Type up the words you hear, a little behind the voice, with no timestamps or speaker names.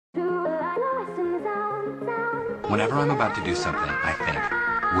Whenever I'm about to do something, I think,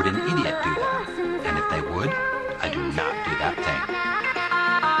 would an idiot do that? And if they would, I do not do that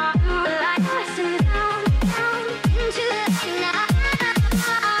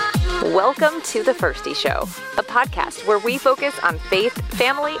thing. Welcome to the Firsty Show, a podcast where we focus on faith,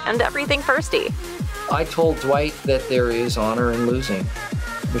 family, and everything Firsty. I told Dwight that there is honor in losing,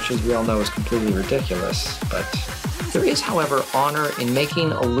 which, as we all know, is completely ridiculous. But there is, however, honor in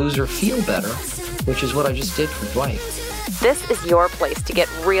making a loser feel better, which is what I just did for Dwight. This is your place to get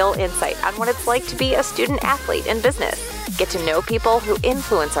real insight on what it's like to be a student athlete in business, get to know people who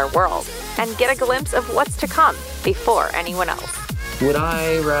influence our world, and get a glimpse of what's to come before anyone else. Would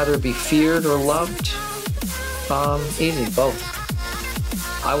I rather be feared or loved? Easy, both.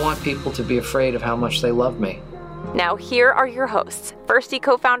 I want people to be afraid of how much they love me. Now here are your hosts, Firsty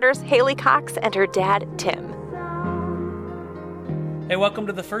co-founders Haley Cox and her dad, Tim. Hey, welcome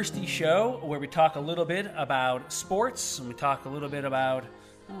to the Firsty Show, where we talk a little bit about sports, and we talk a little bit about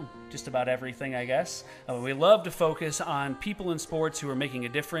just about everything, I guess. We love to focus on people in sports who are making a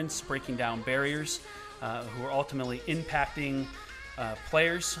difference, breaking down barriers, who are ultimately impacting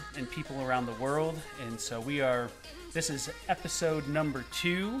players and people around the world. And so this is episode number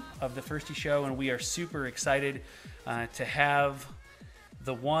 2 of the Firsty Show, and we are super excited to have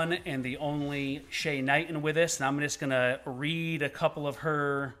the one and the only Shay Knighten with us. And I'm just going to read a couple of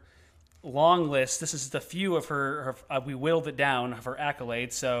her long lists. This is the few of her we whittled it down, of her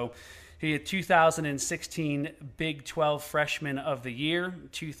accolades. So he had 2016 Big 12 Freshman of the Year,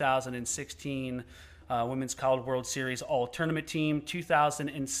 2016 Women's College World Series All-Tournament Team,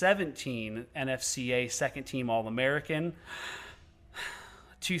 2017 NFCA Second Team All-American,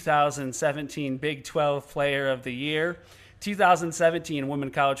 2017 Big 12 Player of the Year, 2017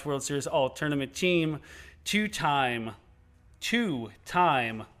 Women's College World Series All-Tournament Team, two-time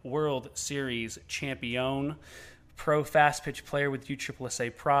World Series champion, pro Fastpitch player with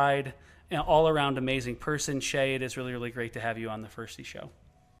USSSA Pride, and all-around amazing person. Shay, it is really, really great to have you on the Firsty Show.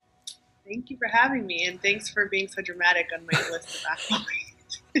 Thank you for having me, and thanks for being so dramatic on my list of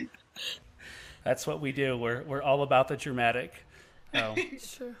accolades. That's what we do. We're all about the dramatic. Oh.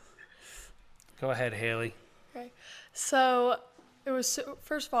 Sure. Go ahead, Haley. Okay. So it was,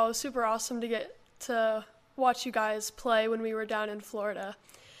 first of all, it was super awesome to get to watch you guys play when we were down in Florida.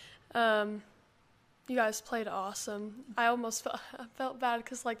 You guys played awesome. I almost felt bad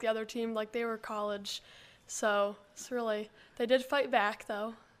because the other team, they were college, so it's really, they did fight back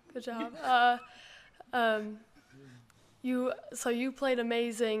though. Good job. You played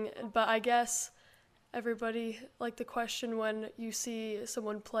amazing, but I guess everybody, the question when you see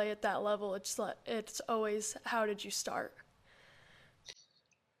someone play at that level, it's always, how did you start?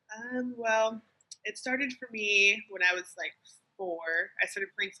 Well, it started for me when I was 4. I started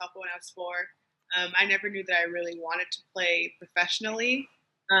playing softball when I was 4. I never knew that I really wanted to play professionally.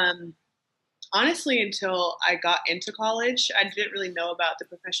 Honestly, until I got into college, I didn't really know about the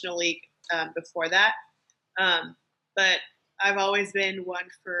professional league before that. But I've always been one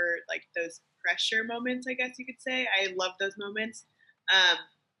for those pressure moments, I guess you could say. I love those moments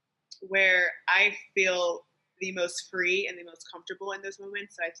where I feel the most free and the most comfortable in those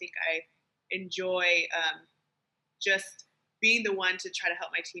moments. So I think I enjoy just being the one to try to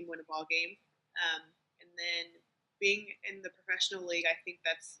help my team win a ball game. And then being in the professional league, I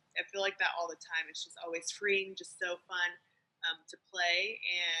feel like that all the time. It's just always freeing, just so fun to play.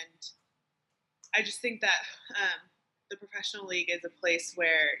 And I just think that the professional league is a place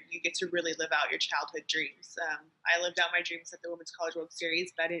where you get to really live out your childhood dreams. I lived out my dreams at the Women's College World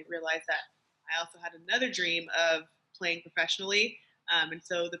Series, but I didn't realize that I also had another dream of playing professionally. And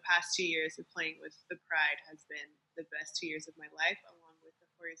so the past 2 years of playing with the Pride has been the best 2 years of my life, along with the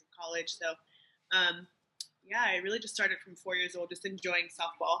 4 years of college. So, I really just started from 4 years old, just enjoying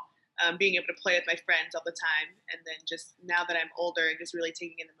softball, being able to play with my friends all the time. And then just now that I'm older and just really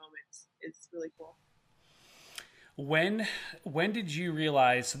taking in the moments, it's really cool. When did you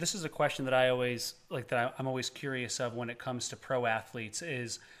realize, so this is a question that I always I'm always curious of when it comes to pro athletes,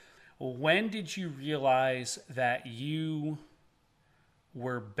 is when did you realize that you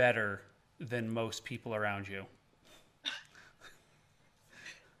were better than most people around you?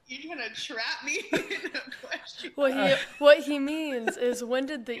 You're going to trap me in a question. What he means is, when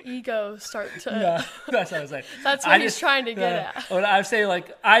did the ego start to... Yeah, that's what I was saying. That's what he's trying to get at. Well, I say,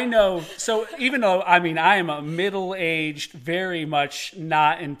 I know, so even though, I am a middle-aged, very much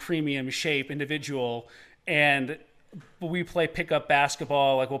not in premium shape individual, and we play pickup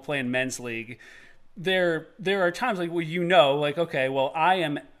basketball, we'll play in men's league, there are times okay, well, I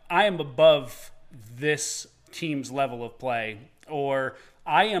am above this team's level of play, or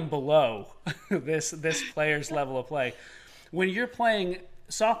I am below this player's level of play. When you're playing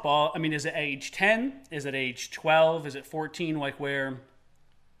softball, I mean, is it age 10? Is it age 12? Is it 14? Like where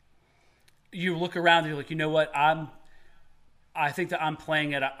you look around and you're like, you know what, I think that I'm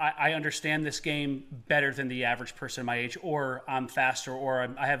playing it. I understand this game better than the average person my age, or I'm faster, or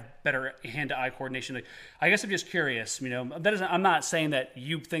I have better hand-to-eye coordination. Like, I guess I'm just curious. You know, I'm not saying that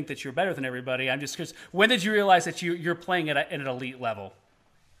you think that you're better than everybody. I'm just curious. When did you realize that you're playing at an elite level?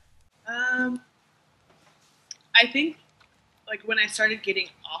 I think like when I started getting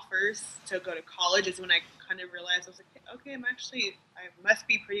offers to go to college is when I kind of realized I was like, okay, I must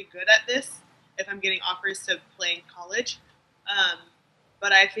be pretty good at this if I'm getting offers to play in college.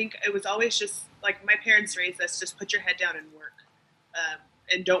 But I think it was always just like my parents raised us, just put your head down and work.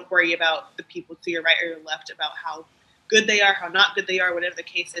 And don't worry about the people to your right or your left about how good they are, how not good they are, whatever the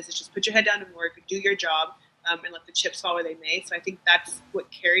case is. It's just put your head down and work, do your job, and let the chips fall where they may. So I think that's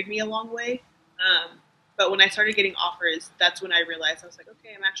what carried me a long way. But when I started getting offers, that's when I realized I was like,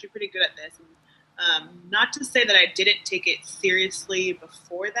 okay, I'm actually pretty good at this. And, not to say that I didn't take it seriously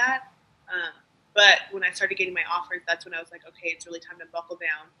before that, but when I started getting my offers, that's when I was like, okay, it's really time to buckle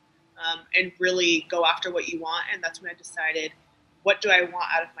down and really go after what you want. And that's when I decided, what do I want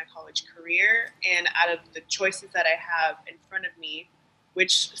out of my college career? And out of the choices that I have in front of me,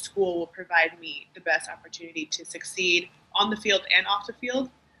 which school will provide me the best opportunity to succeed on the field and off the field.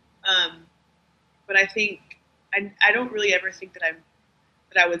 But I think I don't really ever think that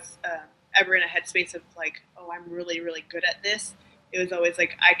I was ever in a headspace of like, oh, I'm really, really good at this. It was always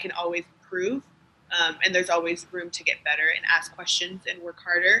like, I can always improve. And there's always room to get better and ask questions and work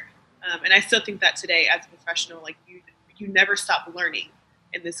harder. And I still think that today as a professional, like you never stop learning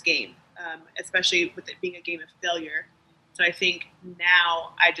in this game, especially with it being a game of failure. So I think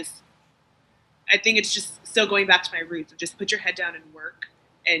now I think it's just still going back to my roots of just put your head down and work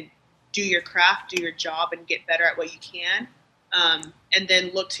and do your craft, do your job, and get better at what you can. And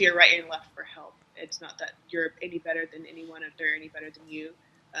then look to your right and left for help. It's not that you're any better than anyone, if they're any better than you.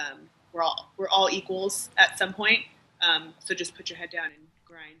 We're all equals at some point. So just put your head down and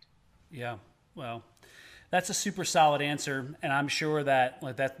grind. Yeah. Well, that's a super solid answer, and I'm sure that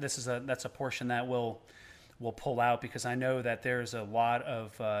that's a portion that we'll pull out, because I know that there's a lot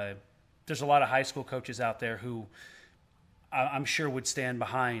of high school coaches out there who I'm sure would stand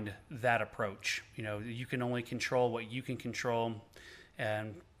behind that approach. You know, you can only control what you can control,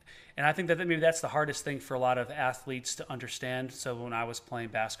 and I think that maybe that's the hardest thing for a lot of athletes to understand. So when I was playing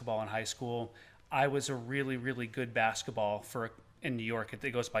basketball in high school, I was a really, really good basketball in New York.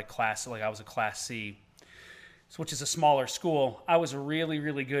 It goes by class. Like I was a Class C, which is a smaller school. I was really,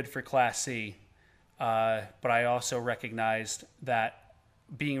 really good for Class C, but I also recognized that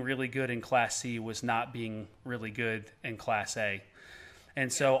being really good in Class C was not being really good in Class A.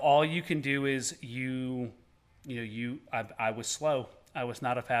 And so all you can do is I was slow. I was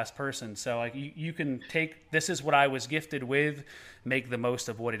not a fast person. So like you can take, this is what I was gifted with, make the most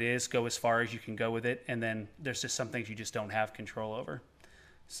of what it is, go as far as you can go with it. And then there's just some things you just don't have control over.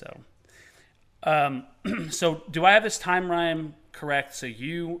 So, so do I have this timeline correct? So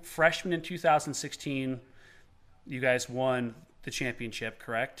you, freshman in 2016, you guys won the championship,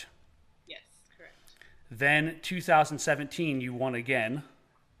 correct? Yes, correct. Then 2017, you won again.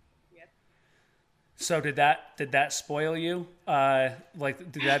 Yep. So did that spoil you?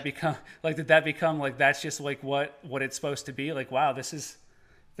 Did that become like that's just like what it's supposed to be? Like, wow, this is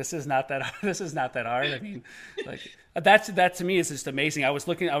not that hard. I mean, like that to me is just amazing. I was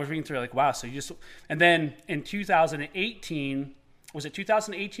reading through like, wow. So and then in 2018, was it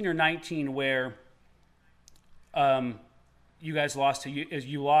 2018 or 19 where you guys lost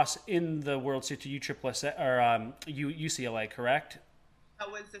you lost in the World Series to UCLA, correct?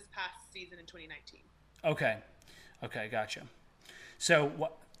 That was this past season in 2019. Okay, gotcha.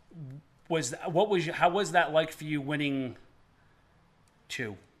 So how was that like for you winning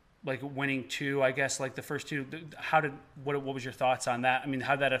two? Like winning two, I guess, like the first two. What was your thoughts on that? I mean,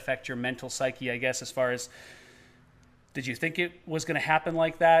 how did that affect your mental psyche? I guess as far as, did you think it was going to happen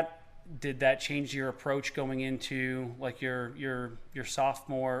like that? Did that change your approach going into like your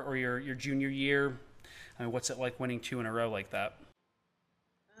sophomore or your junior year? I mean, what's it like winning two in a row like that?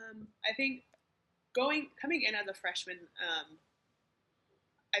 I think coming in as a freshman,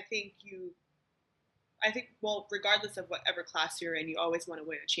 well, regardless of whatever class you're in, you always want to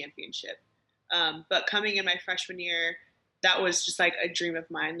win a championship. But coming in my freshman year, that was just like a dream of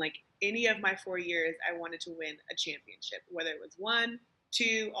mine. Like any of my 4 years, I wanted to win a championship, whether it was 1,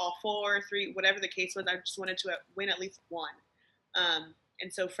 2, all 4, 3, whatever the case was. I just wanted to win at least one.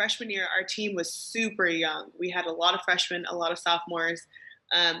 And so freshman year, our team was super young. We had a lot of freshmen, a lot of sophomores.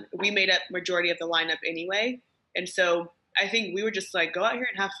 we made up majority of the lineup anyway. And so I think we were just like, go out here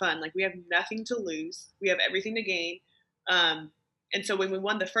and have fun. Like, we have nothing to lose. We have everything to gain. And so when we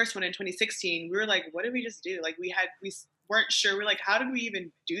won the first one in 2016, we were like, what did we just do? Like, we weren't sure. We're like, how did we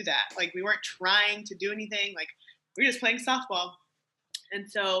even do that? Like, we weren't trying to do anything. Like, we were just playing softball. And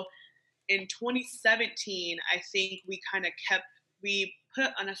so in 2017, I think we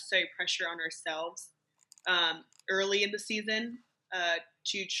put unnecessary pressure on ourselves early in the season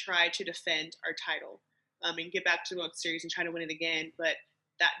to try to defend our title and get back to the World Series and try to win it again. But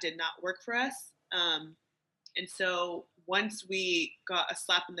that did not work for us. And so once we got a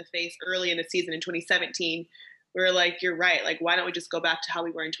slap in the face early in the season in 2017, we were like, you're right. Like, why don't we just go back to how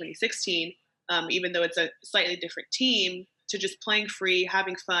we were in 2016, even though it's a slightly different team, to just playing free,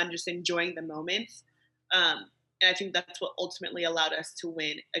 having fun, just enjoying the moments. And I think that's what ultimately allowed us to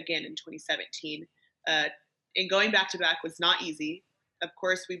win again in 2017. And going back-to-back was not easy. Of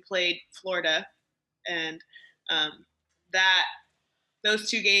course, we played Florida, and those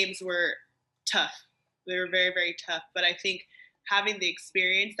 2 games were tough. They were very, very tough. But I think having the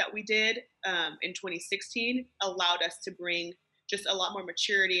experience that we did in 2016 allowed us to bring just a lot more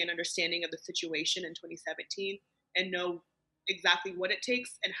maturity and understanding of the situation in 2017 and know exactly what it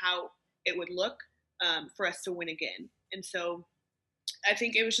takes and how it would look for us to win again. And so I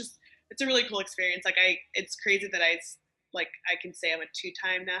think it's a really cool experience. Like, it's crazy that I can say I'm a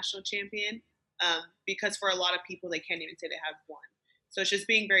 2-time national champion because for a lot of people, they can't even say they have one. So it's just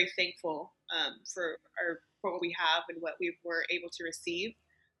being very thankful for what we have and what we were able to receive.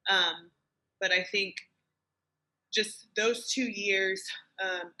 But I think just those 2 years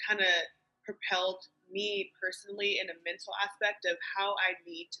kind of propelled me personally in a mental aspect of how I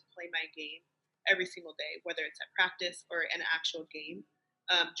need to play my game every single day, whether it's at practice or an actual game.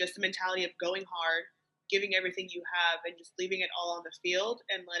 Just the mentality of going hard, giving everything you have, and just leaving it all on the field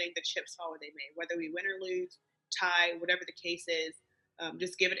and letting the chips fall where they may, whether we win or lose, tie, whatever the case is.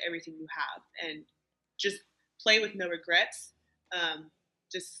 Just give it everything you have and just play with no regrets.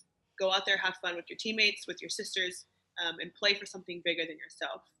 Just go out there, have fun with your teammates, with your sisters, and play for something bigger than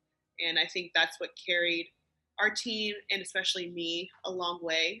yourself. And I think that's what carried our team and especially me a long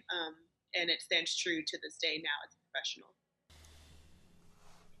way. And it stands true to this day now as a professional.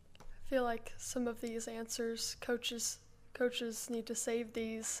 I feel like some of these answers, coaches need to save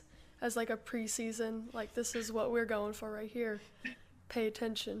these as like a preseason. Like, this is what we're going for right here. Pay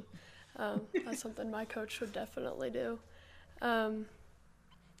attention. That's something my coach would definitely do.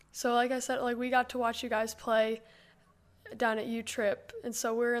 So like I said, like, we got to watch you guys play down at U-Trip, and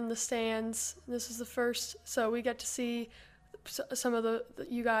so we're in the stands. This is the first, so we get to see some of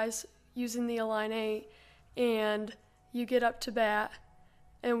you guys using the Align 8, and you get up to bat,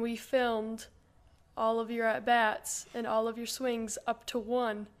 and we filmed all of your at-bats and all of your swings up to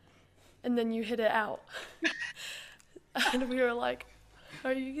 1, and then you hit it out. And we were like,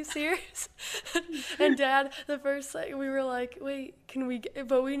 are you serious? And Dad, the first we were like, wait, can we get,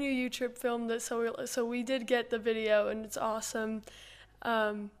 but we knew U-Trip filmed it, so we did get the video, and it's awesome.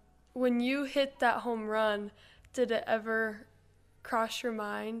 When you hit that home run, did it ever cross your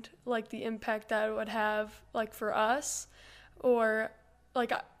mind, like, the impact that it would have, like, for us? Or,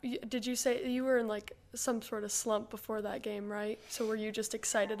 like, did you say you were in, like, some sort of slump before that game, right? So were you just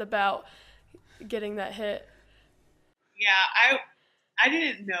excited about getting that hit? Yeah, I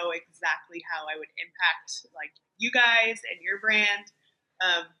didn't know exactly how I would impact, like, you guys and your brand,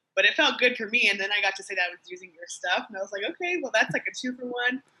 but it felt good for me. And then I got to say that I was using your stuff, and I was like, okay, well, that's like a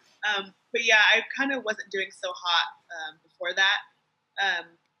 2-for-1. But yeah, I kind of wasn't doing so hot before that.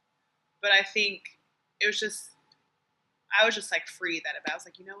 But I think I was just like free that about. I was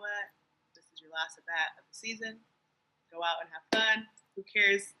like, you know what? This is your last at bat of the season. Go out and have fun. Who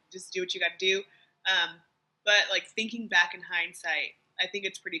cares? Just do what you got to do. But like, thinking back in hindsight, I think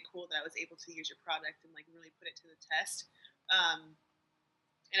it's pretty cool that I was able to use your product and like really put it to the test.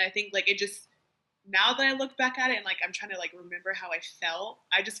 And I think like it just, now that I look back at it and like I'm trying to like remember how I felt,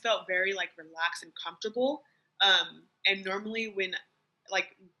 I just felt very like relaxed and comfortable. And normally when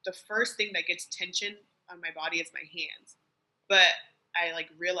like the first thing that gets tension on my body is my hands, but I like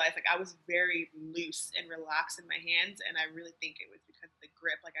realized like I was very loose and relaxed in my hands, and I really think it was because of the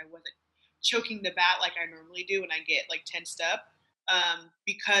grip. Like I wasn't choking the bat like I normally do when I get like tensed up,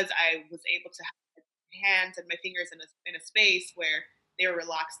 because I was able to have my hands and my fingers in a space where they were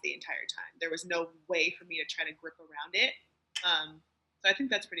relaxed the entire time. There was no way for me to try to grip around it. So I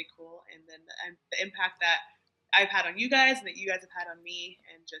think that's pretty cool. And then the impact that I've had on you guys and that you guys have had on me,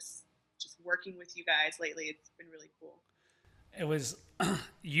 and just working with you guys lately, it's been really cool. It was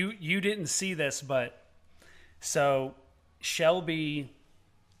you didn't see this, but so Shelby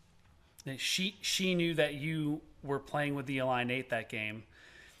she knew that you were playing with the Illini that game,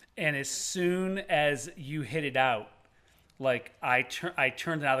 and as soon as you hit it out, like I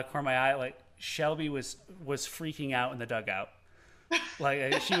turned out of the corner of my eye, like Shelby was freaking out in the dugout.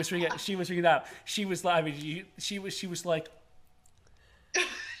 Like she was freaking out. She was like, I mean, she was like,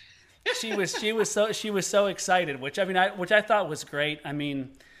 she was so excited, which I thought was great. I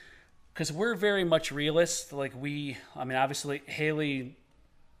mean, because we're very much realists. Like obviously Haley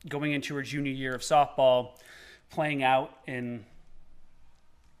going into her junior year of softball, playing out in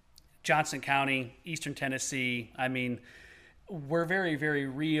Johnson County, Eastern Tennessee. I mean, we're very, very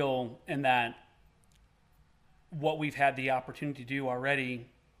real in that what we've had the opportunity to do already,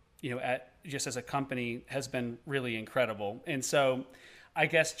 just as a company has been really incredible. And so I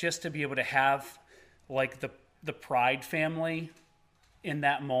guess just to be able to have like the Pride family in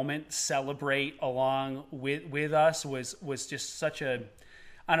that moment celebrate along with us was just such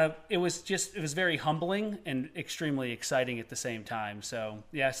it was very humbling and extremely exciting at the same time. So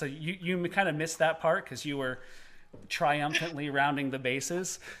yeah, so you kind of missed that part because you were triumphantly rounding the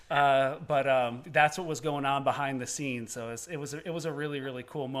bases, but that's what was going on behind the scenes. So it was a really, really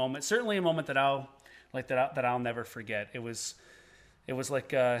cool moment. Certainly a moment that I'll never forget. It was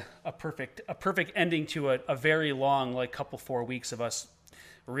like a perfect ending to a very long, like, couple 4 weeks of us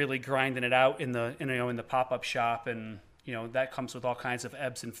really grinding it out in the pop-up shop. And that comes with all kinds of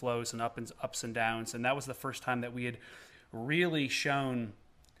ebbs and flows and ups and downs. And that was the first time that we had really shown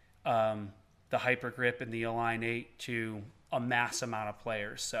the hypergrip and the Align 8 to a mass amount of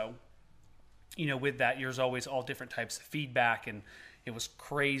players. So with that, there's always all different types of feedback, and it was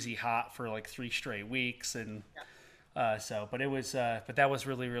crazy hot for like 3 straight weeks. And but that was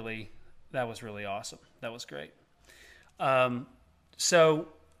really, really awesome. That was great. So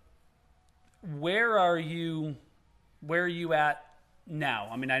where are you at now?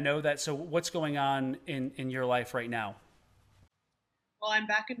 I mean, I know that, so what's going on in your life right now? Well, I'm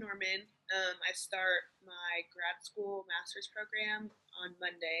back in Norman. I start my grad school master's program on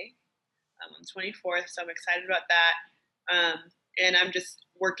Monday, on the 24th, so I'm excited about that. And I'm just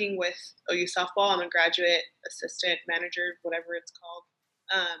working with OU softball. I'm a graduate assistant manager, whatever it's called,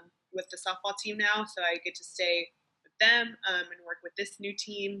 with the softball team now. So I get to stay with them and work with this new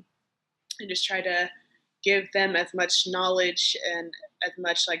team and just try to give them as much knowledge and as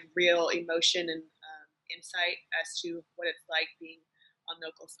much like real emotion and insight as to what it's like being on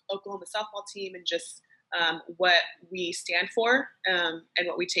the Oklahoma softball team, and just what we stand for and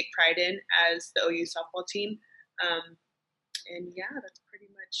what we take pride in as the OU softball team. And yeah, that's pretty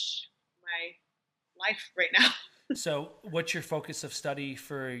much my life right now. So what's your focus of study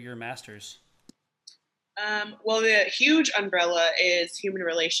for your master's? Well, the huge umbrella is human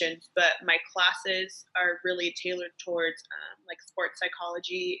relations, but my classes are really tailored towards like sports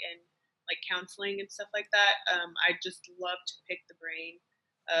psychology and like counseling and stuff like that. I just love to pick the brain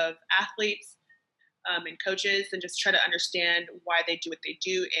of athletes and coaches and just try to understand why they do what they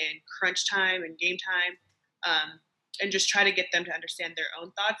do in crunch time and game time, and just try to get them to understand their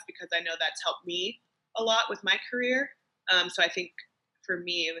own thoughts, because I know that's helped me a lot with my career. So I think for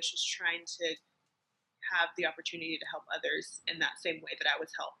me, it was just trying to have the opportunity to help others in that same way that I was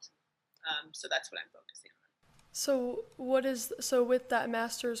helped. So that's what I'm focusing on. So with that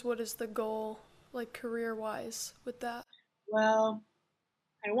master's, what is the goal, like career-wise, with that? Well,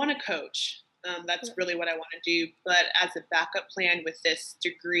 I want to coach. That's really what I want to do. But as a backup plan with this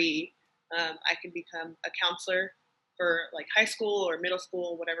degree, I can become a counselor for like high school or middle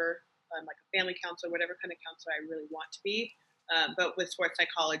school, whatever, like a family counselor, whatever kind of counselor I really want to be. But with sports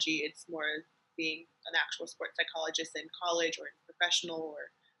psychology, it's more being an actual sports psychologist in college or in professional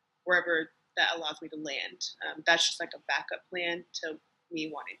or wherever that allows me to land. That's just like a backup plan to me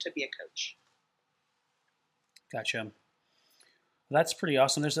wanting to be a coach. Gotcha. That's pretty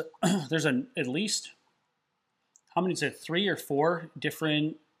awesome. There's at least, how many is it, 3 or 4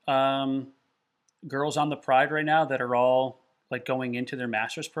 different girls on the Pride right now that are all like going into their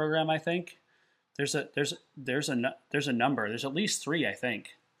master's program. I think there's a number. There's at least 3, I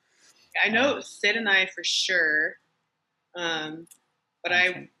think. I know Sid and I for sure, but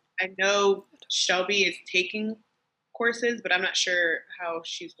I know Shelby is taking courses, but I'm not sure how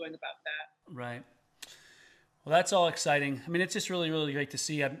she's going about that. Right. Well, that's all exciting. I mean, it's just really, really great to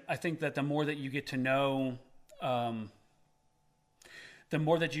see. I think that the more that you get to know,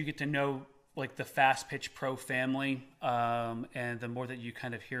 like the Fastpitch Pro family, and the more that you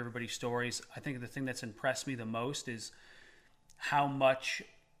kind of hear everybody's stories, I think the thing that's impressed me the most is how much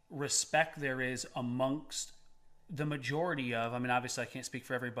respect there is amongst the majority of, I mean, obviously I can't speak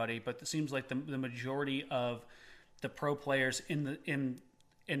for everybody, but it seems like the majority of the pro players in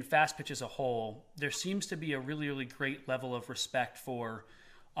in Fastpitch as a whole, there seems to be a really, really great level of respect for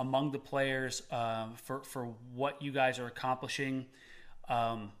among the players for what you guys are accomplishing.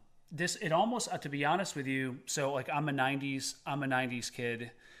 It almost, to be honest with you, so like I'm a '90s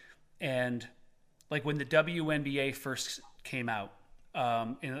kid, and like when the WNBA first came out,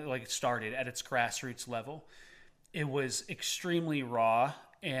 and like it started at its grassroots level, it was extremely raw,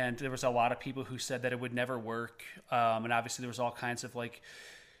 and there was a lot of people who said that it would never work, and obviously there was all kinds of like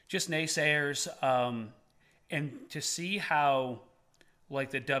just naysayers, and to see how like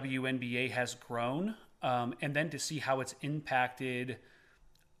the WNBA has grown, and then to see how it's impacted,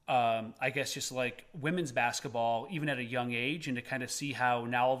 I guess just like women's basketball, even at a young age, and to kind of see how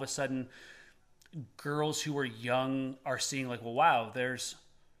now all of a sudden girls who are young are seeing like, well, wow, there's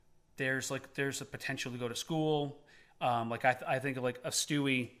a potential to go to school. Like I think of like a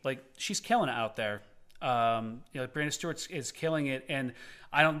Stewie, like she's killing it out there. Brandon Stewart is killing it, and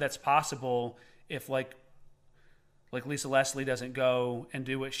I don't think that's possible if like Lisa Leslie doesn't go and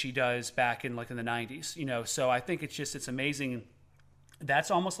do what she does back in like in the 90s, So I think it's amazing.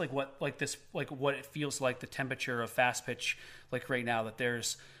 That's almost like what it feels like the temperature of Fastpitch like right now, that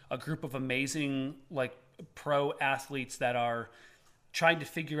there's a group of amazing like pro athletes that are trying to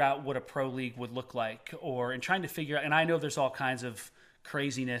figure out what a pro league would look like, and trying to figure out, and I know there's all kinds of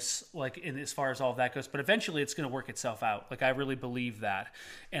craziness like in as far as all of that goes, but eventually it's going to work itself out. Like I really believe that.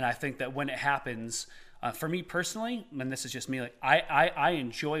 And I think that when it happens, for me personally, and this is just me, like I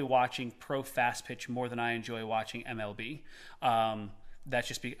enjoy watching pro Fastpitch more than I enjoy watching MLB.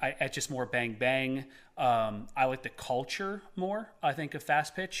 That's it's just more bang bang. I like the culture more, I think, of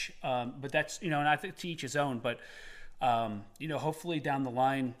Fastpitch. But that's, and I think to each his own, but hopefully down the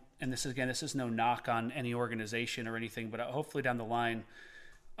line, and this is no knock on any organization or anything, but hopefully down the line,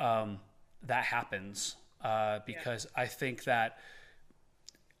 that happens, because I think that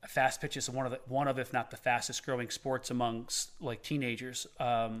Fastpitch is one of, if not the fastest growing sports amongst like teenagers.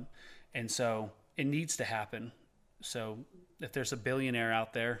 And so it needs to happen. So if there's a billionaire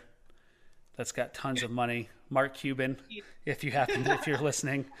out there that's got tons of money, Mark Cuban, if you're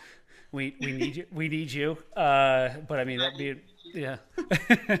listening, we need you. But I mean, that'd be, yeah.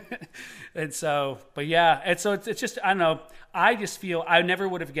 And so, but yeah. And so it's just, I don't know. I just feel I never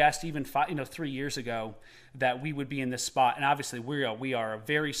would have guessed even 3 years ago that we would be in this spot. And obviously we are a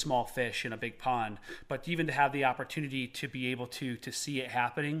very small fish in a big pond, but even to have the opportunity to be able to see it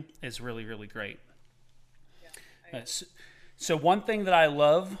happening is really, really great. Yeah, so one thing that I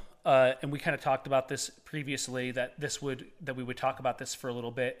love, and we kind of talked about this previously, that we would talk about this for a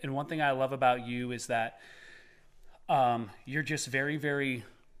little bit. And one thing I love about you is that you're just very, very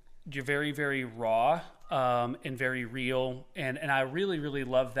raw, and very real. And I really, really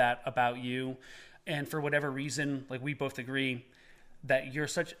love that about you. And for whatever reason, like we both agree that you're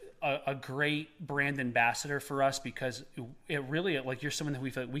such a great brand ambassador for us, because it really, like, you're someone that we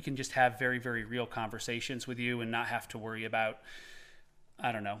feel like we can just have very, very real conversations with you and not have to worry about,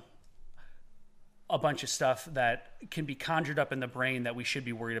 I don't know, a bunch of stuff that can be conjured up in the brain that we should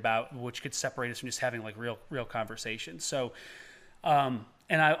be worried about, which could separate us from just having like real conversations. So, and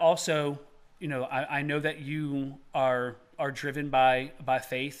I also, I know that you are driven by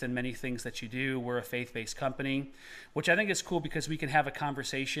faith and many things that you do. We're a faith-based company, which I think is cool because we can have a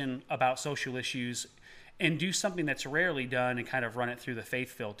conversation about social issues and do something that's rarely done and kind of run it through the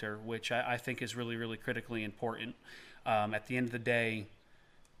faith filter, which I think is really, really critically important. At the end of the day,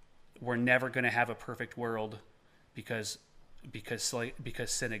 we're never going to have a perfect world because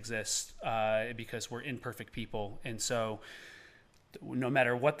sin exists, because we're imperfect people. And so no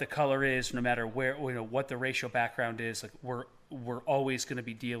matter what the color is, no matter where, what the racial background is, like we're always going to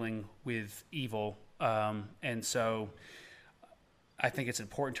be dealing with evil. And so I think it's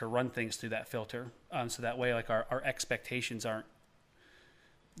important to run things through that filter. So that way, like our expectations aren't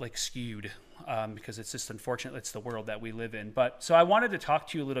like skewed, because it's just unfortunate. It's the world that we live in. But so I wanted to talk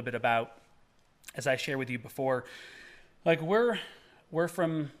to you a little bit about, as I shared with you before, like we're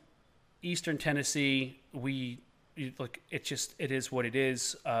from Eastern Tennessee. It is what it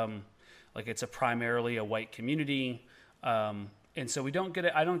is. Like it's primarily a white community. And so I don't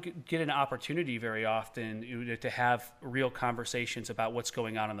get an opportunity very often to have real conversations about what's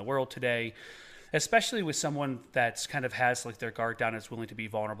going on in the world today, especially with someone that's kind of has like their guard down and is willing to be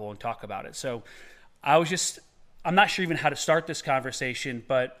vulnerable and talk about it. So I'm not sure even how to start this conversation,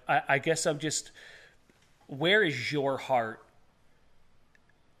 but I guess where is your heart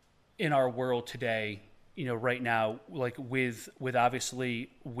in our world today? Right now, like with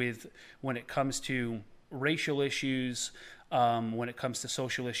obviously with when it comes to racial issues, when it comes to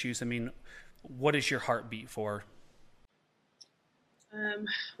social issues, I mean, what is your heart beat for?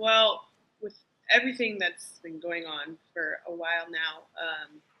 Well, with everything that's been going on for a while now,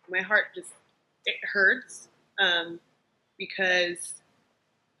 my heart it hurts because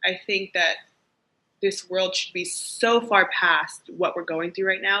I think that this world should be so far past what we're going through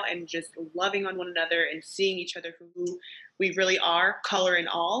right now and just loving on one another and seeing each other for who we really are, color and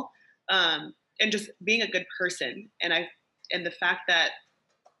all, and just being a good person. And the fact that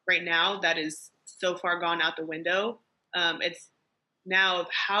right now that is so far gone out the window. It's now of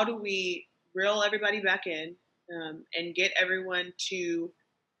how do we reel everybody back in and get everyone to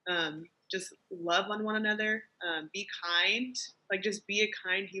just love on one another, be kind, like just be a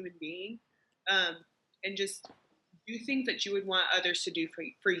kind human being, and just do things that you would want others to do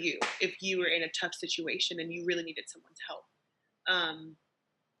for you if you were in a tough situation and you really needed someone's help.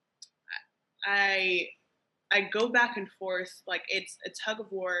 I go back and forth, like it's a tug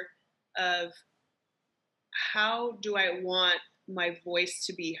of war of how do I want my voice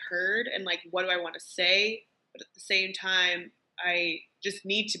to be heard and like what do I want to say, but at the same time I just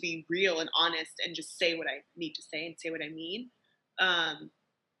need to be real and honest and just say what I need to say and say what I mean.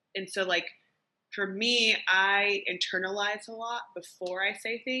 And so like for me, I internalize a lot before I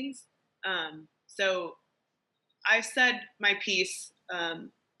say things. So I've said my piece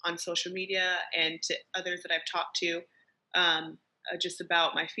on social media and to others that I've talked to, just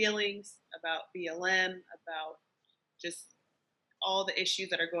about my feelings, about BLM, about just all the issues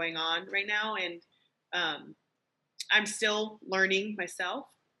that are going on right now. And I'm still learning myself,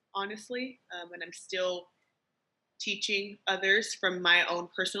 honestly, and I'm still teaching others from my own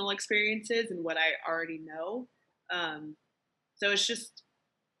personal experiences and what I already know. So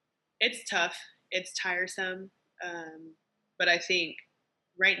it's tough, it's tiresome, but I think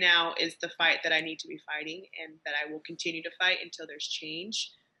right now is the fight that I need to be fighting and that I will continue to fight until there's change.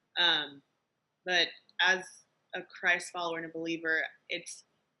 But as a Christ follower and a believer,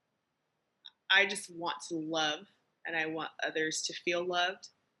 I just want to love and I want others to feel loved,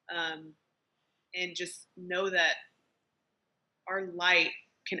 and just know that our light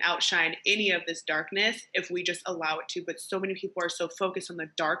can outshine any of this darkness if we just allow it to. But so many people are so focused on the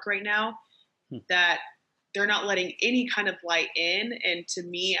dark right now that they're not letting any kind of light in. And to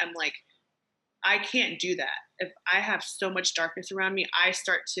me, I'm like, I can't do that. If I have so much darkness around me, I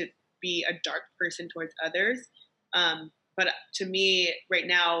start to be a dark person towards others. But to me right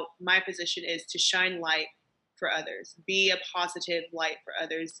now, my position is to shine light for others, be a positive light for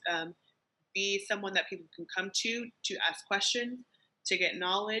others, be someone that people can come to ask questions, to get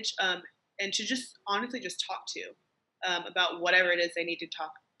knowledge, and to just honestly just talk to about whatever it is they need to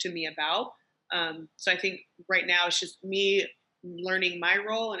talk to me about. So I think right now it's just me learning my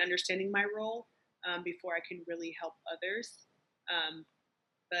role and understanding my role before I can really help others.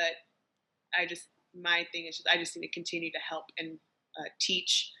 But my thing is I just need to continue to help and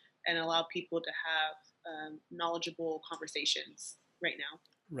teach and allow people to have knowledgeable conversations right now.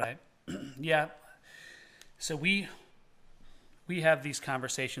 Right. Yeah. So we have these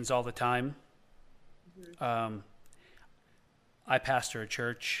conversations all the time. Mm-hmm. I pastor a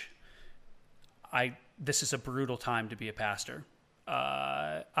church. This is a brutal time to be a pastor.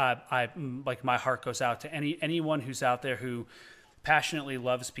 I like my heart goes out to anyone who's out there who passionately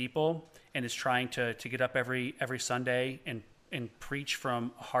loves people and is trying to get up every Sunday and preach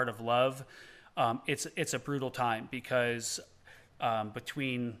from a heart of love. It's a brutal time because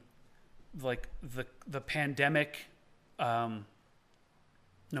between like the pandemic, no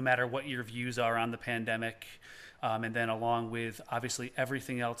matter what your views are on the pandemic, and then along with obviously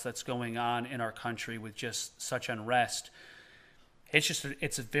everything else that's going on in our country with just such unrest,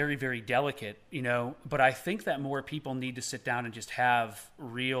 it's a very, very delicate, but I think that more people need to sit down and just have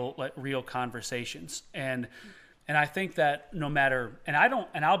real conversations. And I think that no matter, and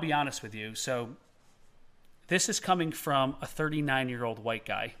I'll be honest with you. So this is coming from a 39-year-old white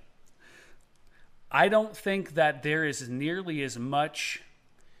guy. I don't think that there is nearly as much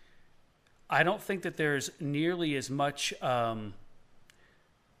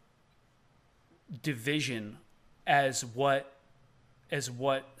division as what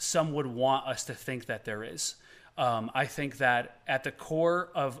some would want us to think that there is. I think that at the core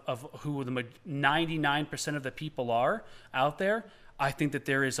of who the 99% of the people are out there, I think that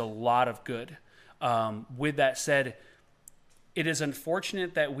there is a lot of good. With that said, it is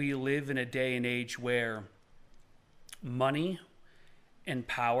unfortunate that we live in a day and age where money and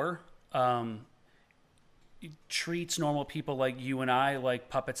power treats normal people like you and I like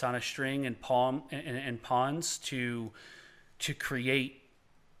puppets on a string and pawns to create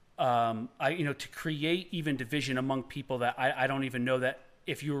to create even division among people that I don't even know that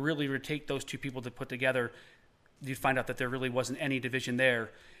if you really were to take those two people to put together, you'd find out that there really wasn't any division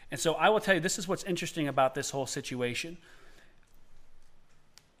there. And so I will tell you, this is what's interesting about this whole situation.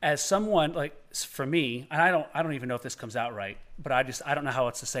 As someone, like, for me, and I don't even know if this comes out right, but I don't know how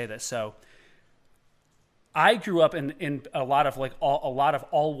else to say this. So I grew up in a lot of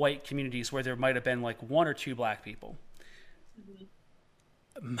all white communities where there might have been like one or two black people.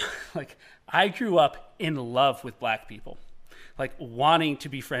 Mm-hmm. Like, I grew up in love with black people, like wanting to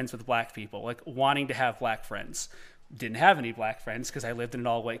be friends with black people, like wanting to have black friends. Didn't have any black friends because I lived in an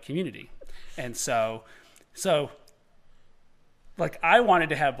all white community. And so like, I wanted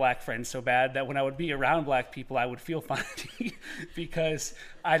to have black friends so bad that when I would be around black people, I would feel funny because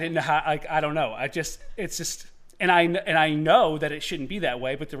I didn't know how, like, I don't know. It's just, and I know that it shouldn't be that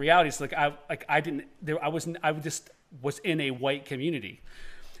way, but the reality is, like, I just was in a white community.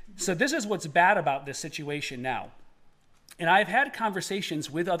 So this is what's bad about this situation now. And I've had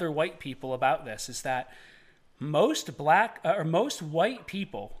conversations with other white people about this, is that most white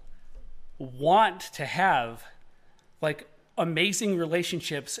people want to have, like, amazing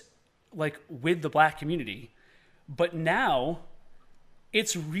relationships, like, with the black community, but now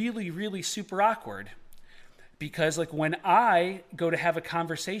it's really, really super awkward, because, like, when I go to have a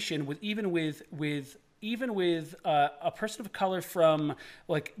conversation with a person of color from,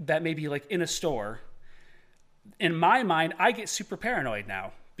 like, that may be, like, in a store, in my mind I get super paranoid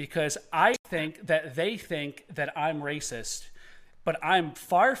now, because I think that they think that I'm racist. But I'm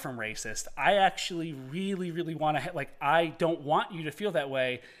far from racist. I actually really, really want to, like, I don't want you to feel that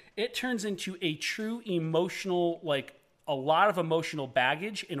way. It turns into a true emotional, like, a lot of emotional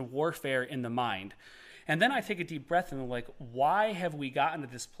baggage and warfare in the mind. And then I take a deep breath and I'm like, why have we gotten to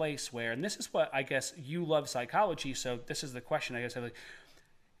this place where, and this is what, I guess, you love psychology, so this is the question, I guess, like,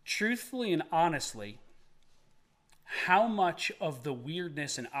 truthfully and honestly, how much of the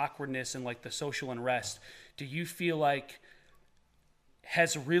weirdness and awkwardness and, like, the social unrest do you feel like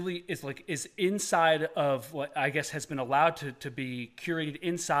is inside of what I guess has been allowed to be curated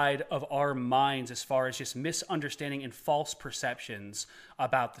inside of our minds, as far as just misunderstanding and false perceptions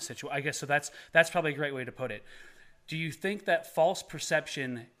about the situation? I guess so. That's probably a great way to put it. Do you think that false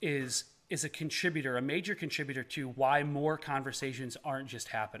perception is a major contributor to why more conversations aren't just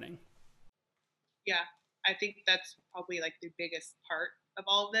happening? Yeah, I think that's probably, like, the biggest part of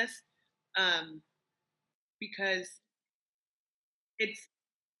all of this, because it's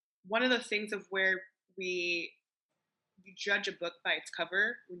one of those things of where you judge a book by its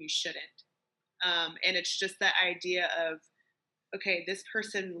cover when you shouldn't. And it's just that idea of, okay, this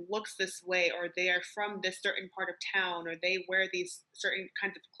person looks this way, or they are from this certain part of town, or they wear these certain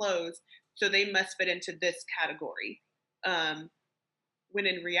kinds of clothes, so they must fit into this category. When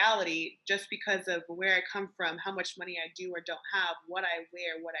in reality, just because of where I come from, how much money I do or don't have, what I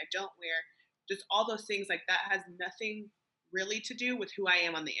wear, what I don't wear, just all those things like that has nothing really to do with who I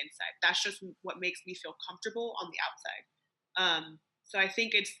am on the inside. That's just what makes me feel comfortable on the outside. So I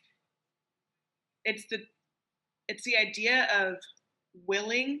think it's the idea of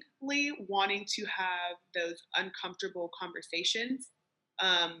willingly wanting to have those uncomfortable conversations,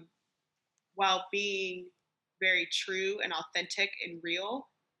 while being very true and authentic and real,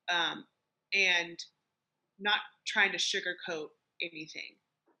 and not trying to sugarcoat anything.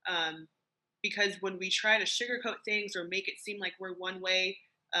 Because when we try to sugarcoat things or make it seem like we're one way,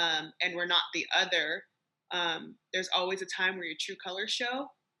 and we're not the other, there's always a time where your true colors show.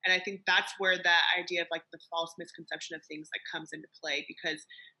 And I think that's where that idea of, like, the false misconception of things, like, comes into play, because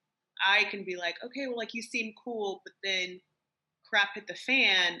I can be like, okay, well, like, you seem cool, but then crap hit the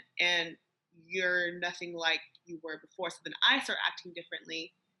fan and you're nothing like you were before. So then I start acting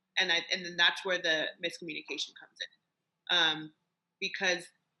differently, and then that's where the miscommunication comes in, because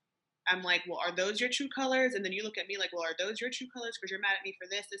I'm like, well, are those your true colors? And then you look at me like, well, are those your true colors? Because you're mad at me for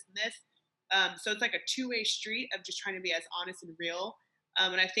this, this, and this. So it's like a two-way street of just trying to be as honest and real.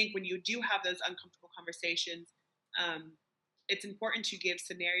 And I think when you do have those uncomfortable conversations, it's important to give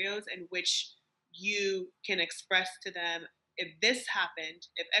scenarios in which you can express to them, if this happened,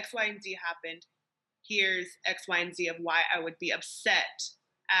 if X, Y, and Z happened, here's X, Y, and Z of why I would be upset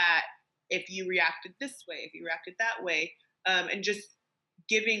at if you reacted this way, if you reacted that way, and just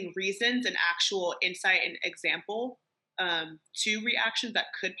giving reasons and actual insight and example to reactions that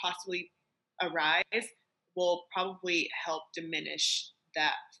could possibly arise will probably help diminish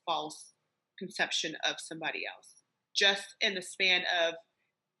that false conception of somebody else. Just in the span of,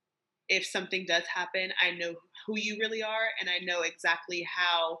 if something does happen, I know who you really are, and I know exactly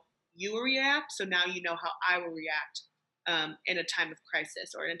how you will react. So now you know how I will react in a time of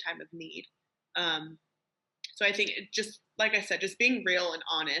crisis or in a time of need. So I think just, like I said, just being real and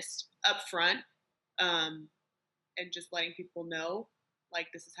honest up front, and just letting people know, like,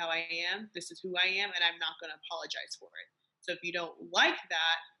 this is how I am, this is who I am, and I'm not going to apologize for it. So if you don't like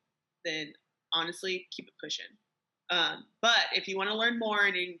that, then honestly, keep it pushing. But if you want to learn more,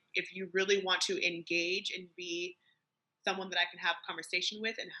 and if you really want to engage and be someone that I can have a conversation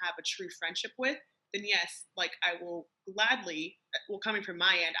with and have a true friendship with, then yes, like, I will gladly, well, coming from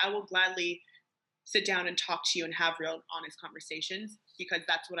my end, I will gladly sit down and talk to you and have real honest conversations, because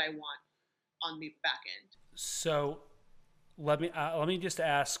that's what I want on the back end. So let me just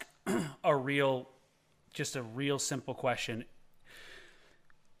ask a real simple question.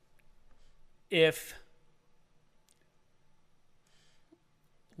 If,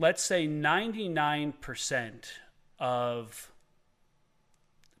 let's say 99% of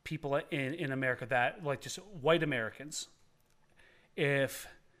people in America, that, like, just white Americans, if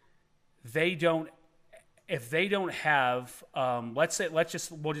they don't have, we're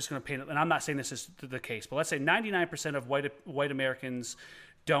just going to paint it, and I'm not saying this is the case, but let's say 99% of white Americans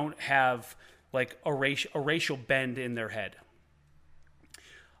don't have, like, a racial bend in their head.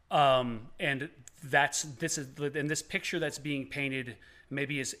 And this picture that's being painted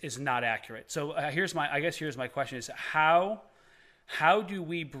maybe is not accurate. So here's my question is, how do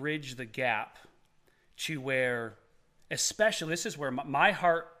we bridge the gap to where, especially, this is where my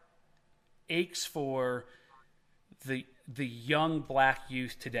heart aches for the young black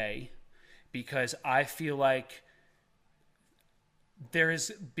youth today, because I feel like they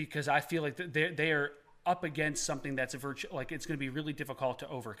are up against something that's it's going to be really difficult to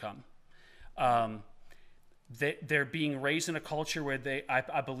overcome. They're being raised in a culture where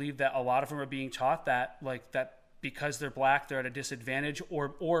I believe that a lot of them are being taught that, like, that because they're black, they're at a disadvantage,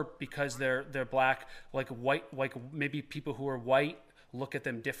 or because they're black, like, white, like, maybe people who are white look at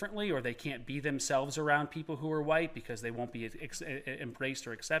them differently, or they can't be themselves around people who are white because they won't be embraced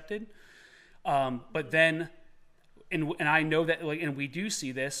or accepted. But then, and I know that, like, and we do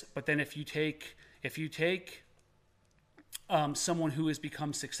see this, but then if you take someone who has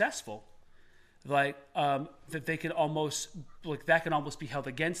become successful, like, that they could almost, like, that can almost be held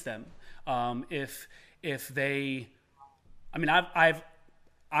against them. If they, I mean,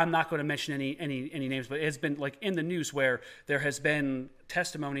 I'm not going to mention any names, but it's been, like, in the news where there has been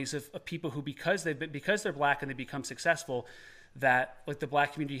testimonies of people who, because they're black and they become successful, that, like, the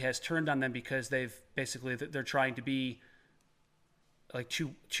black community has turned on them because they're trying to be, like,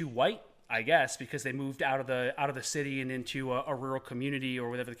 too white, I guess, because they moved out of the city and into a rural community or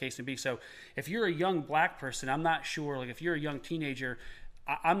whatever the case may be. So if you're a young black person, I'm not sure, like, if you're a young teenager,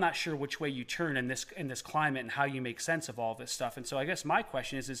 I'm not sure which way you turn in this climate and how you make sense of all this stuff. And so I guess my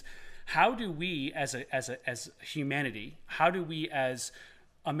question is how do we as humanity, how do we as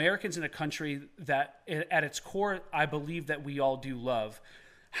Americans in a country that at its core, I believe that we all do love,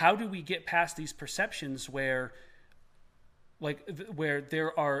 how do we get past these perceptions where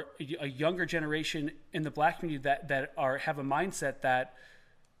there are a younger generation in the black community that have a mindset that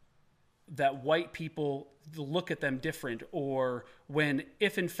white people look at them different, or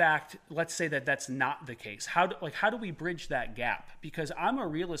if in fact, let's say that that's not the case, how do we bridge that gap? Because I'm a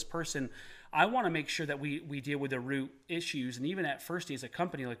realist person. I want to make sure that we deal with the root issues. And even at Firsty as a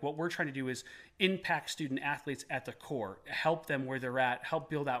company, like, what we're trying to do is impact student athletes at the core, help them where they're at, help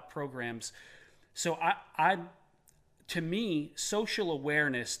build out programs. So to me, social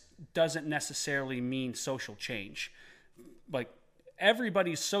awareness doesn't necessarily mean social change. Like,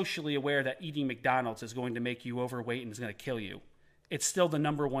 everybody's socially aware that eating McDonald's is going to make you overweight and is going to kill you. It's still the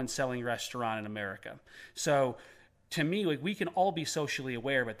number one selling restaurant in America. So to me, like, we can all be socially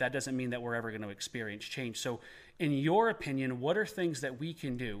aware, but that doesn't mean that we're ever going to experience change. So in your opinion, what are things that we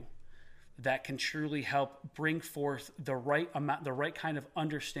can do that can truly help bring forth the right amount, the right kind of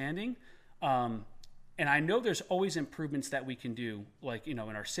understanding? And I know there's always improvements that we can do, like, in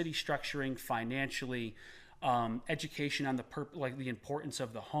our city structuring, financially, education on the importance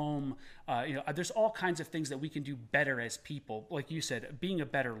of the home. There's all kinds of things that we can do better as people. Like you said, being a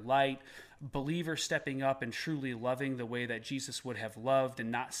better light, believers stepping up and truly loving the way that Jesus would have loved,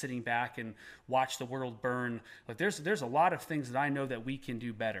 and not sitting back and watch the world burn. Like, there's a lot of things that I know that we can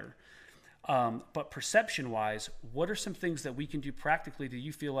do better. But perception-wise, what are some things that we can do practically that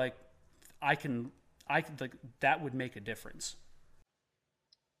you feel like that would make a difference?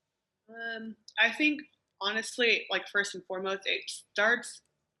 I think, honestly, like, first and foremost, it starts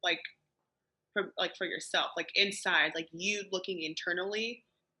for yourself, like, inside, like, you looking internally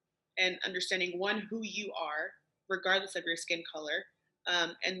and understanding, one, who you are, regardless of your skin color,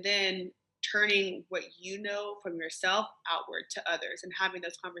 and then turning what you know from yourself outward to others, and having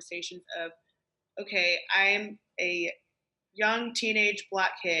those conversations of, okay, I'm a young teenage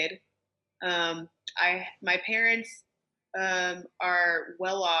black kid. My parents are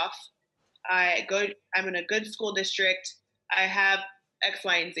well off. I'm in a good school district. I have X,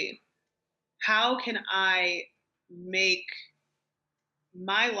 Y, and Z. How can I make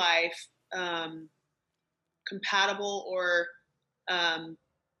my life compatible or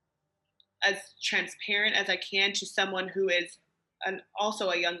as transparent as I can to someone who is also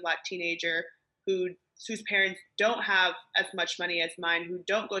a young Black teenager whose parents don't have as much money as mine, who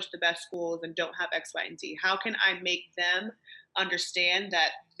don't go to the best schools and don't have X, Y, and Z? How can I make them understand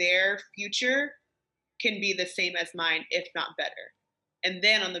that their future can be the same as mine, if not better? And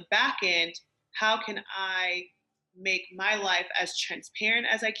then on the back end, how can I make my life as transparent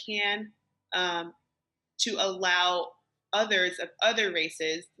as I can to allow others of other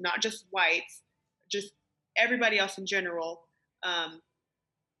races, not just whites, just everybody else in general,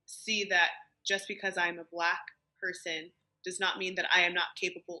 see that just because I'm a Black person does not mean that I am not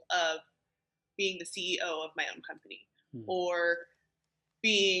capable of being the CEO of my own company or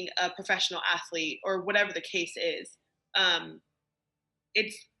being a professional athlete or whatever the case is.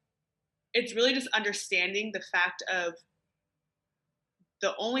 It's really just understanding the fact of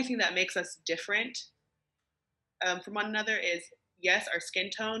the only thing that makes us different from one another is, yes, our skin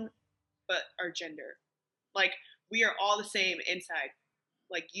tone, but our gender. Like, we are all the same inside.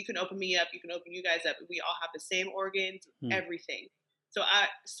 Like, you can open me up, you can open you guys up. We all have the same organs, everything. So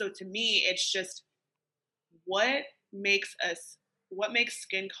to me, it's just what makes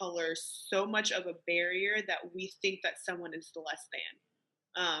skin color so much of a barrier that we think that someone is less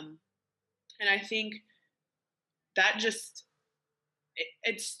than. And I think that just,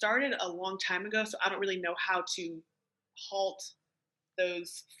 it started a long time ago, so I don't really know how to halt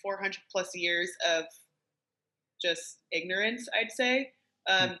those 400 plus years of just ignorance, I'd say,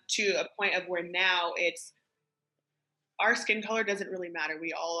 to a point of where now it's, our skin color doesn't really matter.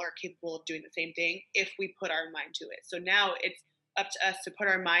 We all are capable of doing the same thing if we put our mind to it. So now it's up to us to put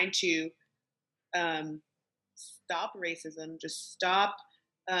our mind to stop racism, just stop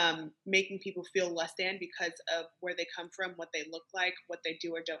making people feel less than because of where they come from, what they look like, what they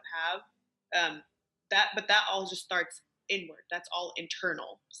do or don't have. But that all just starts inward. That's all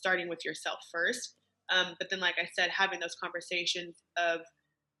internal, starting with yourself first. But then, like I said, having those conversations of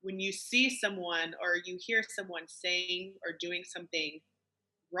when you see someone or you hear someone saying or doing something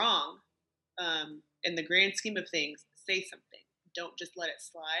wrong, in the grand scheme of things, say something. Don't just let it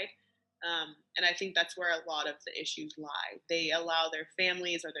slide. And I think that's where a lot of the issues lie. They allow their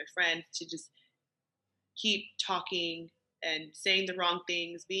families or their friends to just keep talking and saying the wrong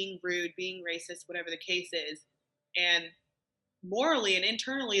things, being rude, being racist, whatever the case is. And morally and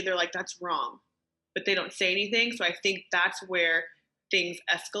internally, they're like, that's wrong. But they don't say anything. So I think that's where things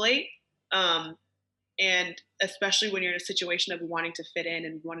escalate. And especially when you're in a situation of wanting to fit in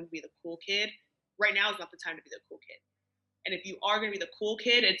and wanting to be the cool kid, right now is not the time to be the cool kid. And if you are going to be the cool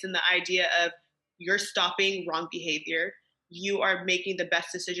kid, it's in the idea of you're stopping wrong behavior. You are making the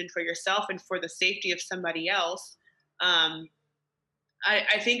best decision for yourself and for the safety of somebody else. I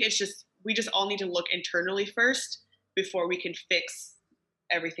think it's just, we just all need to look internally first before we can fix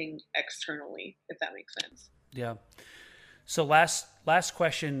everything externally, if that makes sense. Yeah. So last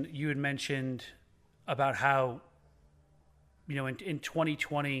question, you had mentioned about how, in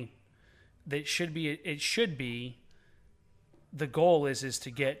 2020, it should be the goal is to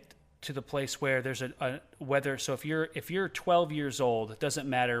get to the place where there's so if you're 12 years old, it doesn't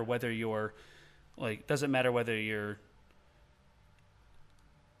matter whether you're it doesn't matter whether you're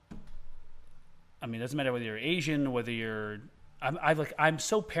Asian, whether you're I'm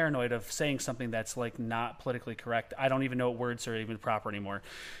so paranoid of saying something that's not politically correct. I don't even know what words are even proper anymore.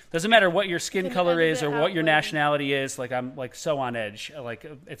 Doesn't matter what your skin color is or what your nationality is. I'm so on edge.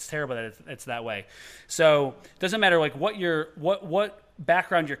 It's terrible that it's that way. So doesn't matter what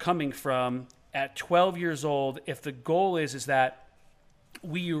background you're coming from at 12 years old. If the goal is that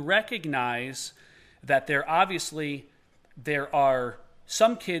we recognize that there are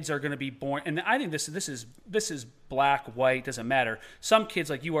some kids are going to be born, and I think this is black, white, doesn't matter. Some kids,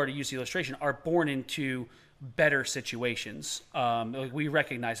 like you already used the illustration, are born into better situations. We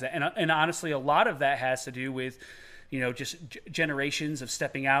recognize that, and honestly, a lot of that has to do with, just generations of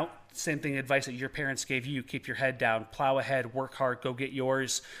stepping out. Same thing, advice that your parents gave you: keep your head down, plow ahead, work hard, go get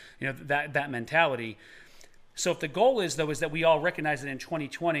yours. That mentality. So if the goal is that we all recognize that in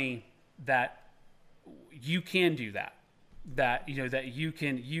 2020 that you can do that. That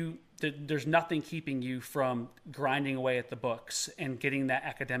there's nothing keeping you from grinding away at the books and getting that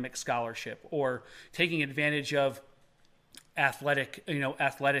academic scholarship or taking advantage of athletic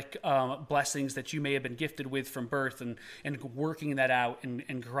blessings that you may have been gifted with from birth, and working that out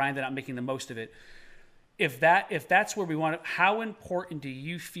and grinding out, making the most of it. If that's where we want it, how important do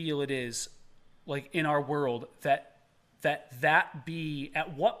you feel it is, like in our world, that be,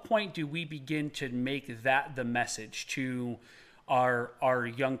 at what point do we begin to make that the message to our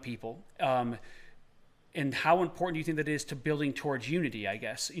young people? And how important do you think that is to building towards unity, I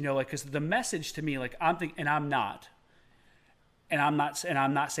guess? Because the message to me, like I'm thinking, and I'm not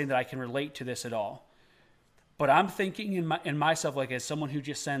saying that I can relate to this at all, but I'm thinking in myself, like as someone who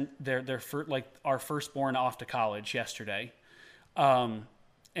just sent our firstborn off to college yesterday, and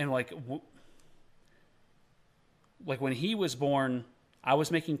like when he was born, I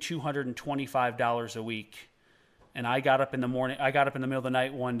was making $225 a week, and I got up in the middle of the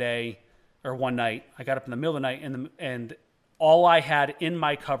night one night. I got up in the middle of the night, and all I had in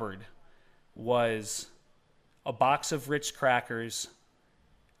my cupboard was a box of Ritz crackers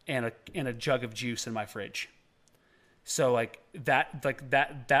and a jug of juice in my fridge. So that's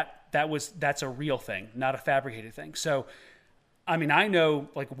a real thing, not a fabricated thing. So, I mean, I know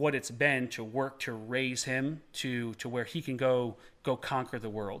like what it's been to work to raise him to where he can go conquer the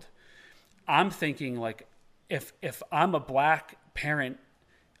world. I'm thinking like if I'm a black parent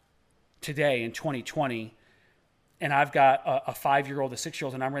today in 2020, and I've got a 5-year-old, a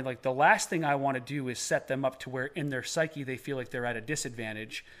 6-year-old, and I'm ready, like the last thing I want to do is set them up to where in their psyche they feel like they're at a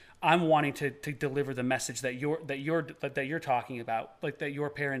disadvantage. I'm wanting to deliver the message that you're talking about, like that your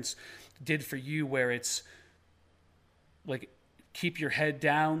parents did for you, where it's like keep your head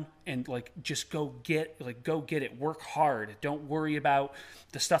down and like just go get it, work hard, don't worry about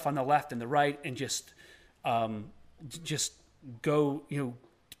the stuff on the left and the right, and just go,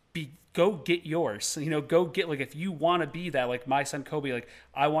 go get yours, go get, like, if you want to be that, like my son Kobe, like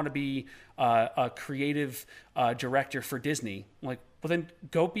I want to be a creative director for Disney. Like, well then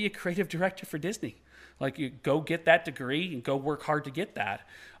go be a creative director for Disney. Like you go get that degree and go work hard to get that.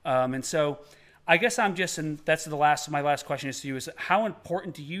 And so I guess and that's my last question is to you, is how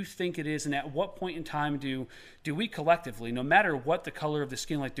important do you think it is, and at what point in time do we collectively, no matter what the color of the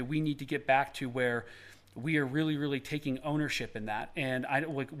skin, like do we need to get back to where we are really, really taking ownership in that? And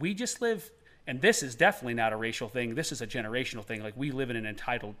we just live, and this is definitely not a racial thing. This is a generational thing. Like we live in an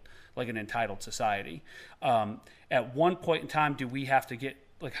entitled society. At one point in time, do we have to get,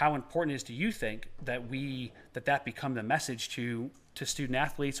 like, how important is, do you think that that become the message to student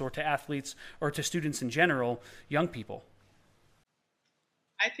athletes or to students in general, young people?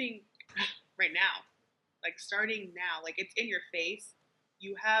 I think right now, like starting now, like it's in your face.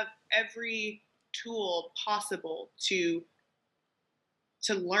 You have every tool possible to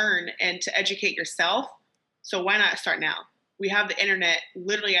learn and to educate yourself. So why not start now? We have the internet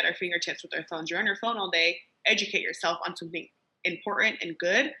literally at our fingertips with our phones. You're on your phone all day. Educate yourself on something important and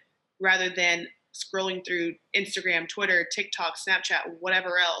good, rather than scrolling through Instagram, Twitter, TikTok, Snapchat,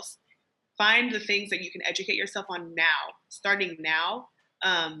 whatever else. Find the things that you can educate yourself on now, starting now.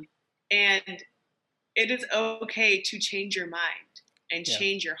 And it is okay to change your mind and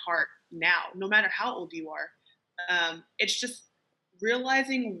change your heart now, no matter how old you are. It's just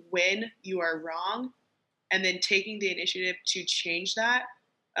realizing when you are wrong and then taking the initiative to change that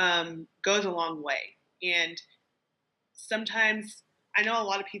goes a long way. And sometimes I know a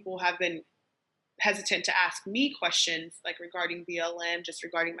lot of people have been hesitant to ask me questions like regarding BLM, just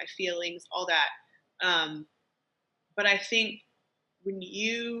regarding my feelings, all that. But I think when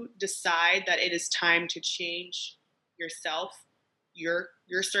you decide that it is time to change yourself, your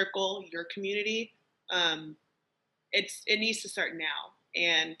circle, your community, it needs to start now.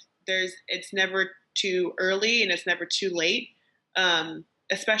 And it's never too early and it's never too late,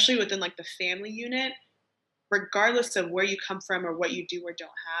 especially within like the family unit. Regardless of where you come from or what you do or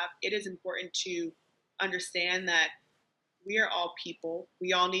don't have, it is important to understand that we are all people.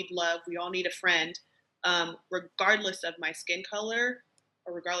 We all need love. We all need a friend. Regardless of my skin color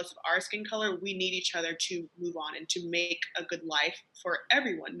or regardless of our skin color, we need each other to move on and to make a good life for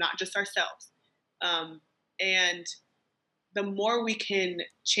everyone, not just ourselves. And the more we can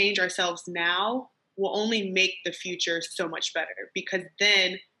change ourselves now will only make the future so much better, because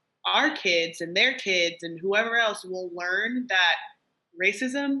then our kids and their kids and whoever else will learn that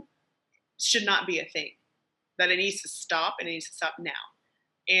racism should not be a thing, that it needs to stop, and it needs to stop now.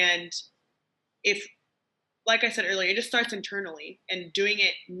 And if, like I said earlier, it just starts internally, and doing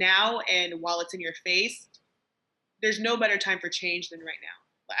it now and while it's in your face, there's no better time for change than right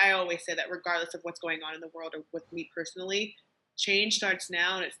now. I always say that regardless of what's going on in the world or with me personally, change starts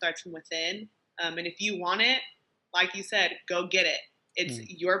now and it starts from within. And if you want it, like you said, go get it. It's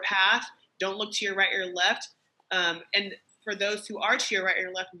your path. Don't look to your right or left. And for those who are to your right or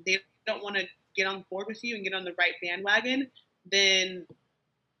your left, they don't want to get on board with you and get on the right bandwagon, then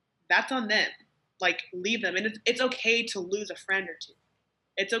that's on them. Like, leave them. And it's okay to lose a friend or two.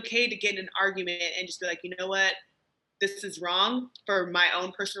 It's okay to get in an argument and just be like, you know what? This is wrong for my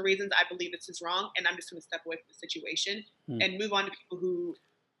own personal reasons. I believe this is wrong, and I'm just going to step away from the situation and move on to people who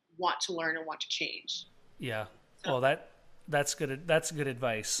want to learn and want to change. Yeah. So, well, that's good. That's good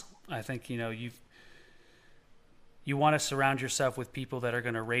advice. I think, you want to surround yourself with people that are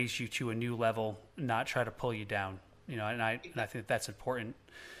going to raise you to a new level, not try to pull you down. And I think that's important.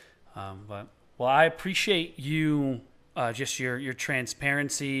 But I appreciate you, just your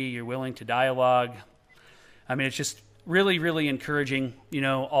transparency. You're willing to dialogue. I mean, it's just really, really encouraging,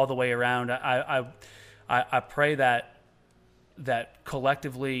 all the way around. I pray that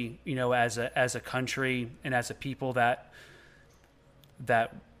collectively, as a country and as a people that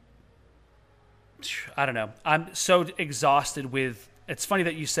I don't know. I'm so exhausted with. It's funny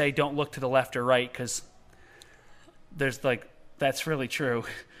that you say don't look to the left or right, because there's that's really true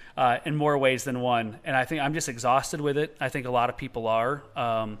in more ways than one. And I think I'm just exhausted with it. I think a lot of people are.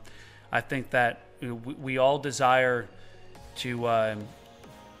 I think that we all desire to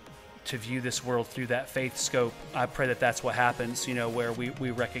view this world through that faith scope. I pray that that's what happens, where we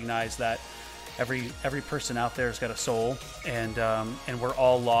recognize that every person out there has got a soul, and we're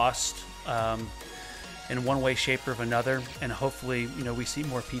all lost in one way, shape, or another. And hopefully, we see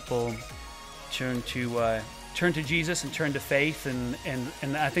more people turn to Jesus and turn to faith, and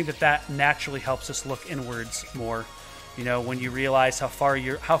I think that naturally helps us look inwards more. When you realize how far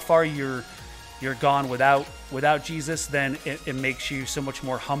you're gone without Jesus, then it makes you so much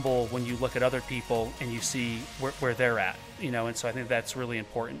more humble when you look at other people and you see where they're at, and so I think that's really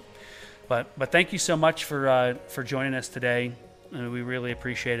important. But thank you so much for joining us today. We really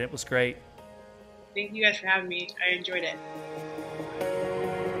appreciate it. It was great. Thank you guys for having me. I enjoyed it.